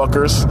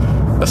motherfuckers.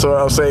 That's what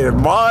I was saying.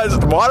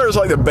 Modders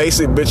like the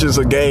basic bitches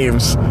of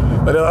games.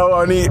 Like, oh,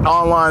 I need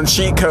online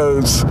cheat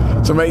codes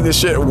to make this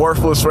shit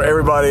worthless for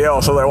everybody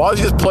else. I'm like, why don't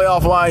you just play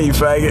offline, you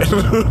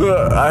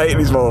faggot? I hate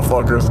these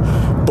motherfuckers.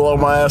 Blow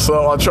my ass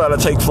up. I'm trying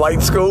to take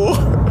flight school.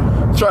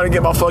 I'm trying to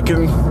get my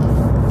fucking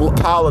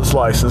pilot's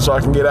license so I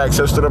can get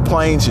access to the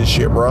planes and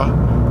shit, bro.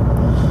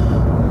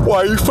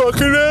 Why you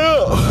fucking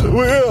out?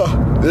 Well,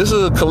 this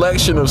is a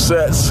collection of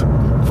sets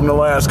from the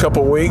last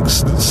couple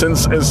weeks.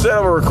 Since instead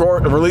of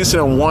releasing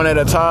them one at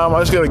a time,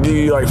 I'm just gonna give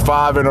you like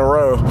 5 in a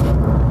row,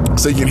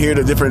 so you can hear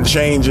the different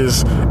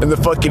changes and the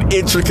fucking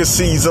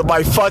intricacies of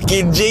my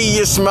fucking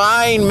genius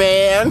mind,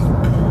 man.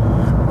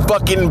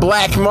 Fucking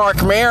Black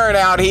Mark Maron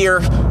out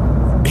here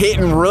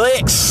hitting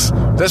licks,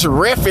 just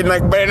riffing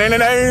like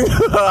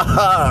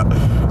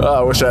oh,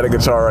 I wish I had a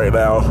guitar right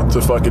now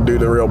to fucking do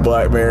the real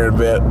Black Maron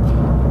bit.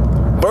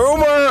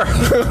 Boomer!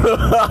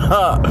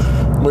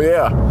 But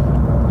yeah,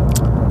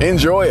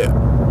 enjoy it.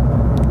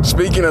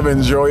 Speaking of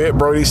enjoy it,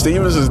 Brody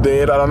Stevens is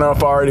dead. I don't know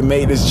if I already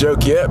made this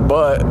joke yet,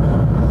 but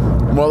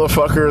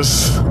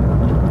motherfuckers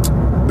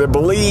that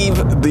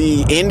believe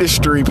the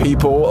industry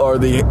people or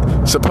the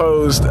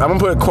supposed, I'm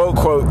gonna put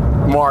quote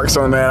marks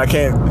on that. I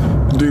can't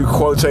do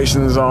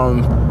quotations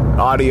on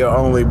audio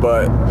only,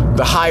 but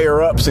the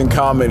higher ups in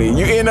comedy,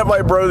 you end up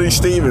like Brody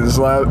Stevens,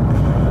 like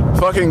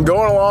fucking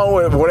going along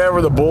with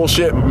whatever the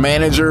bullshit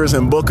managers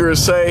and bookers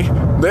say.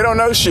 They don't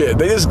know shit.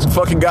 They just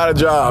fucking got a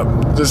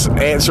job, just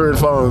answering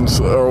phones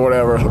or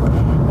whatever.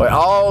 Like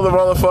all the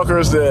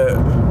motherfuckers that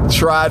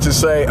try to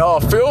say, "Oh,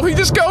 Phil, he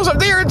just goes up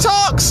there and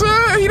talks.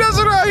 He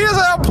doesn't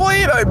have a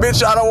plan." Like,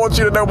 bitch, I don't want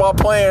you to know my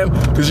plan,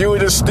 because you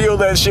would just steal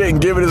that shit and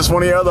give it as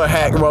one of your other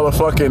hack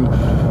motherfucking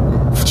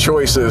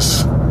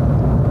choices.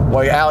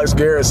 Like Alex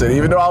Garrison,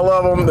 even though I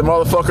love him, the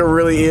motherfucker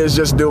really is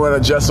just doing a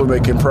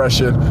Jeselnik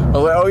impression. I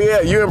was like, oh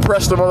yeah, you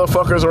impress the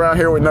motherfuckers around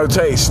here with no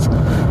taste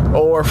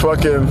or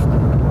fucking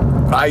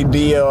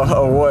idea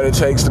of what it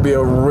takes to be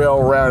a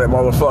well-rounded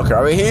motherfucker.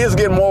 I mean, he is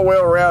getting more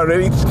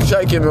well-rounded. He's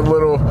taking the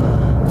little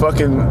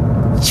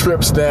fucking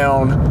trips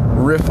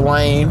down Riff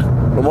Lane,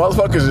 but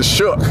motherfuckers is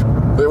shook.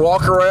 They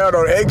walk around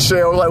on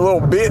eggshells like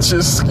little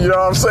bitches, you know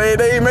what I'm saying?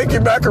 They ain't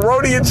making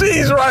macaroni and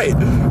cheese right.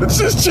 It's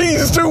just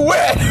cheese is too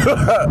wet.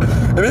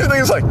 And these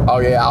niggas like, oh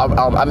yeah,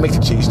 I'll make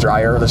the cheese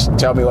dryer. Just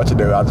tell me what to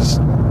do. I'll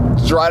just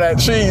dry that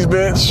cheese,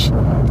 bitch.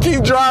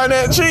 Keep drying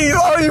that cheese.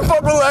 I don't even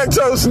fuck with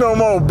lactose no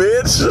more,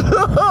 bitch.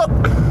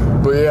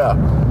 But yeah,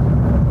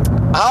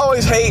 I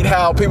always hate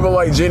how people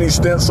like Jenny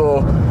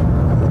Stencil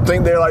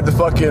think they're like the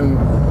fucking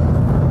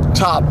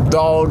top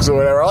dogs or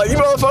whatever. Like, you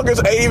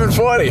motherfuckers ain't even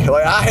funny.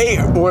 Like, I hate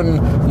when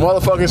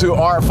motherfuckers who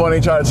aren't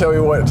funny try to tell me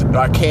what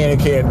I can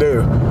and can't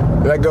do.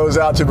 That goes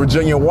out to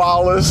Virginia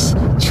Wallace,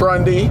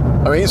 Trundy.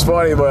 I mean, he's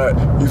funny, but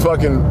you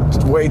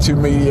fucking way too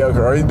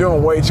mediocre. Or you're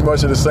doing way too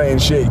much of the same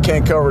shit. You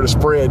can't cover the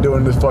spread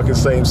doing the fucking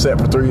same set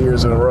for 3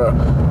 years in a row.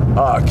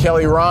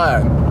 Kelly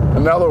Ryan,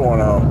 another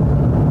one of them.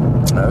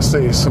 Let's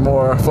see, some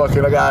more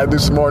fucking, I gotta do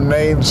some more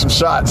names, some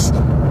shots.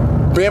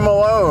 Ben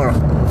Malone,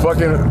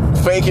 fucking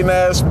faking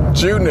ass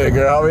Jew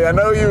nigga. I mean, I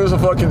know you was a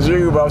fucking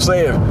Jew, but I'm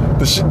saying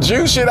the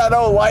Jew shit I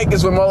don't like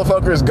is when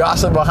motherfuckers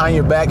gossip behind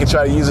your back and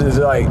try to use it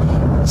to like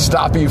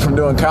stop you from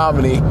doing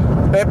comedy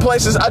at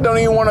places I don't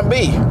even want to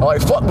be. I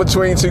like fuck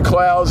Between Two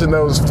Clouds and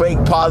those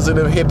fake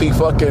positive hippie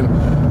fucking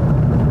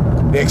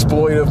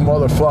exploitive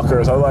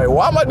motherfuckers. I'm like,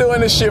 why am I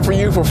doing this shit for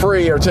you for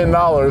free or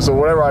 $10 or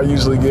whatever I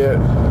usually get?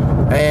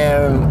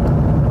 And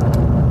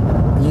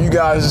you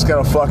guys just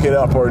gonna fuck it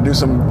up or do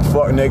some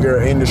fuck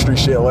nigger industry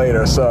shit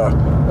later. So,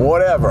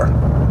 whatever.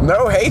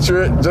 No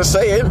hatred, just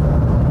saying.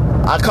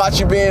 I caught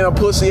you being a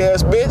pussy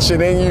ass bitch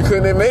and then you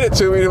couldn't admit it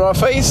to me to my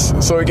face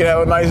so we could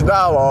have a nice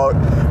dialogue.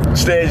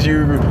 Instead,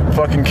 you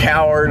fucking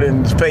coward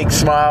and fake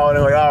smile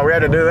and like, oh, we had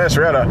to do this.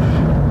 We had to,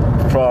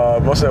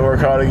 what's that word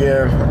called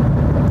again?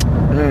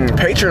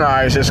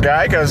 Patronize this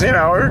guy because, you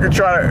know, we're gonna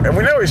try to, and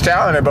we know he's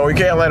talented, but we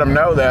can't let him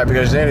know that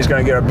because then he's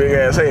gonna get a big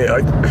ass head.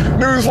 Like,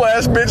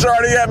 newsflash, bitch, I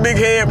already got big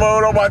head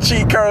mode on my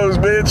cheat codes,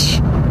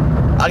 bitch.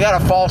 I got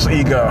a false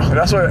ego.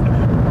 That's what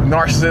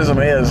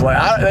narcissism is.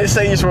 Like, they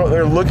say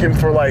they're looking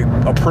for like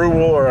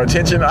approval or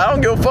attention. I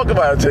don't give a fuck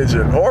about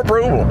attention or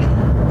approval.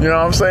 You know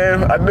what I'm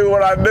saying? I do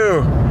what I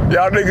do.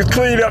 Y'all niggas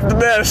clean up the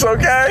mess,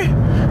 okay?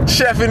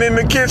 Chefing in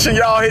the kitchen,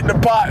 y'all hitting the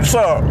pots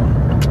up.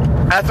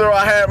 After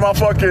I had my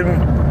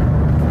fucking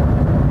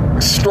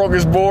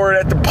strongest board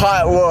at the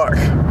potluck.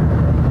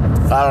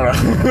 I don't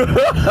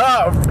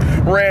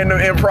know. Random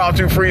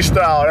impromptu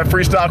freestyle. That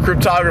freestyle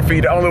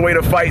cryptography, the only way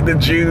to fight the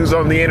Jews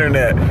on the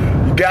internet.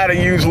 You gotta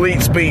use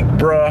leet speak,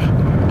 bruh.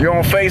 You're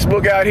on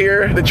Facebook out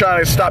here, they're trying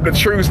to stop the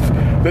truth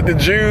that the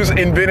Jews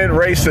invented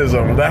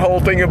racism. That whole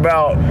thing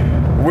about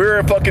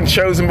we're fucking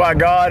chosen by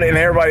God and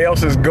everybody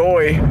else is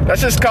goy. That's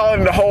just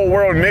calling the whole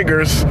world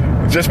niggers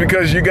just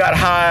because you got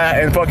high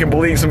and fucking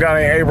believe some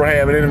guy named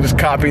Abraham and then just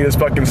copy this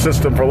fucking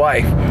system for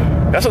life.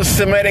 That's what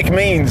Semitic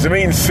means. It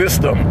means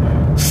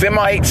system.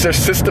 Semites are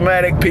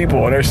systematic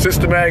people, and they're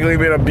systematically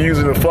been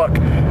abusing the fuck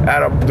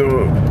out of the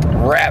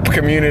rap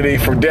community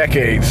for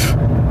decades.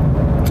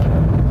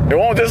 It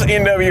wasn't just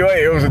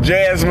NWA. It was a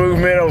jazz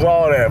movement. It was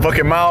all that.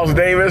 Fucking Miles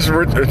Davis,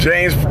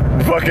 James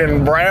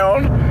fucking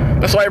Brown.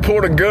 That's why he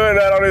pulled a gun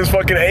out on his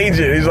fucking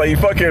agent. He's like, you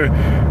fucking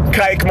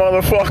kike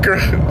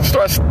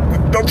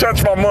motherfucker. Don't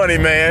touch my money,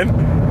 man.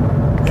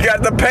 You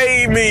got to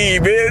pay me,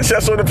 bitch.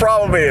 That's what the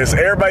problem is.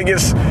 Everybody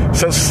gets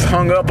so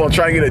hung up on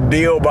trying to get a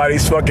deal by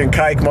these fucking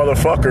kike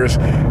motherfuckers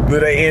that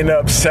they end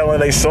up selling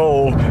their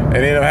soul and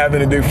end up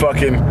having to do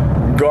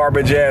fucking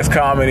garbage-ass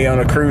comedy on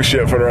a cruise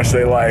ship for the rest of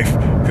their life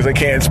because they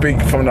can't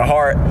speak from the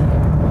heart,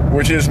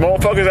 which is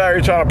motherfuckers out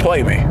here trying to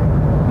play me.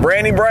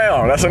 Brandy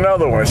Brown, that's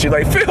another one. She's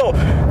like, Phil,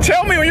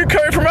 tell me when you're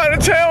coming from out of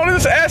town and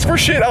just ask for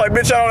shit. I'm like,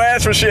 bitch, I don't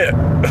ask for shit.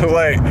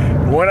 Like,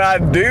 when I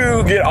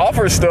do get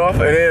offered stuff,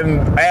 and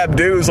then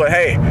Abdu's like,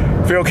 hey,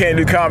 Phil can't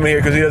do comedy here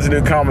because he doesn't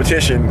do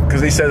competition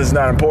because he says it's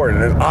not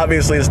important. And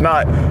obviously it's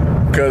not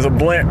because of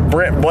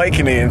Brent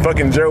Blakeney and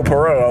fucking Joe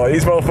Perot. Like,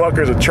 these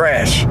motherfuckers are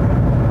trash.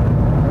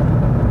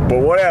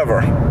 But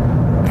whatever.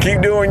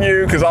 Keep doing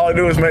you because all I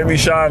do is make me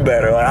shine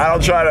better. Like, I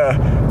don't try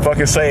to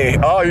fucking say,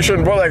 oh, you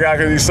shouldn't book that guy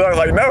because he sucks.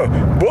 Like, no,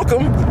 book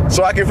him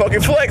so I can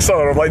fucking flex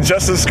on him. Like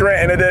Justin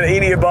Scranton at that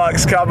Idiot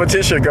Box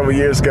competition a couple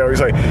years ago. He's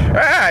like,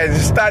 I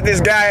just thought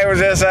this guy was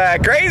this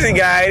crazy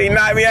guy and he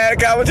knocked me out of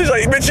competition.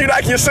 Like, bitch, you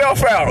knock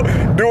yourself out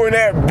doing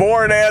that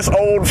boring ass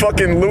old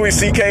fucking Louis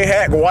C.K.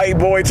 hack white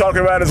boy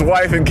talking about his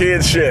wife and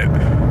kids shit.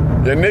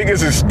 Your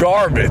niggas is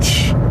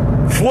garbage.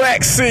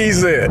 Flex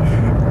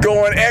season.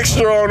 Going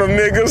extra on them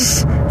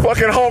niggas.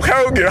 Fucking Hulk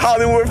Hogan.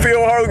 Hollywood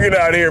Phil Hogan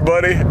out here,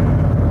 buddy.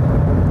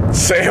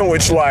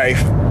 Sandwich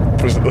life.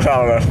 I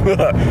don't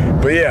know.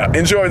 But yeah,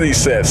 enjoy these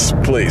sets,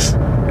 please.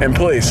 And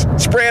please,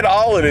 spread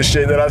all of this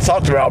shit that I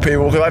talked about,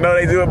 people, because I know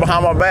they do it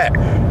behind my back.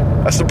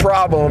 That's the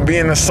problem,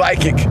 being a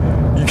psychic.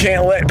 you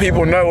can't let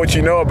people know what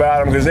you know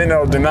about them because then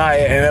they'll deny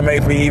it, and that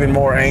makes me even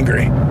more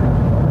angry.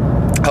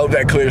 Hope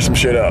that clears some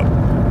shit up.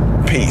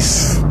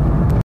 Peace.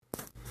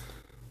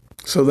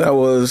 So that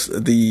was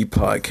the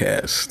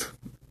podcast.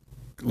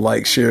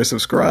 Like, share,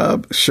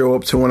 subscribe. Show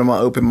up to one of my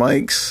open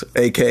mics,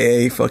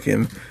 aka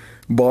fucking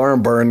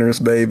barn burners,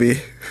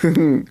 baby.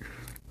 Don't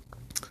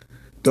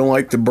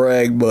like to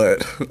brag,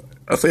 but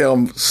I think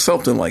I'm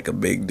something like a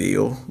big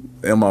deal.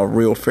 Am I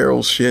real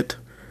feral shit?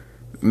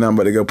 Now I'm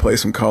about to go play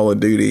some Call of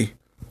Duty.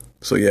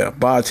 So yeah,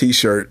 buy a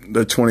t-shirt.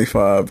 They're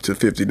 $25 to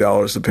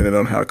 $50 depending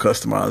on how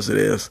customized it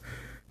is.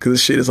 Cause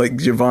this shit is like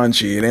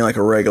Givenchy. It ain't like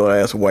a regular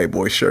ass white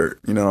boy shirt.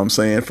 You know what I'm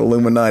saying? For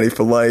Illuminati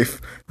for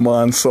life.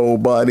 Mind, soul,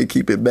 body.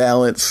 Keep it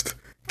balanced.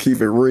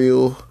 Keep it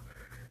real.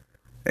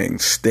 And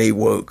stay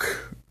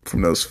woke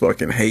from those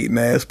fucking hating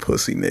ass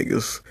pussy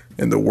niggas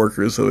and the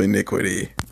workers of iniquity.